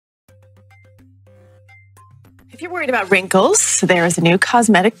If you're worried about wrinkles, there is a new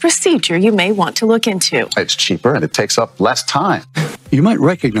cosmetic procedure you may want to look into. It's cheaper and it takes up less time. You might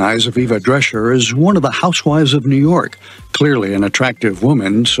recognize Aviva Drescher as one of the housewives of New York. Clearly an attractive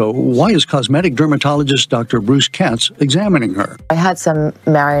woman, so why is cosmetic dermatologist Dr. Bruce Katz examining her? I had some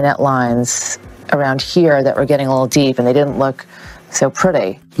marionette lines around here that were getting a little deep, and they didn't look so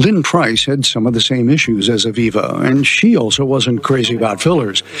pretty. Lynn Price had some of the same issues as Aviva, and she also wasn't crazy about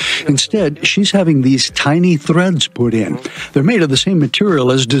fillers. Instead, she's having these tiny threads put in. They're made of the same material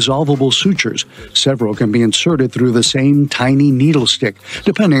as dissolvable sutures. Several can be inserted through the same tiny needle stick,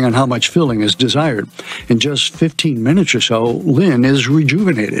 depending on how much filling is desired. In just 15 minutes or so, Lynn is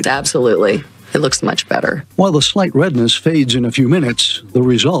rejuvenated. Absolutely. It looks much better. While the slight redness fades in a few minutes, the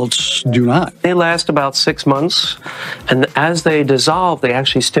results do not. They last about 6 months, and as they dissolve, they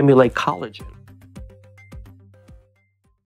actually stimulate collagen.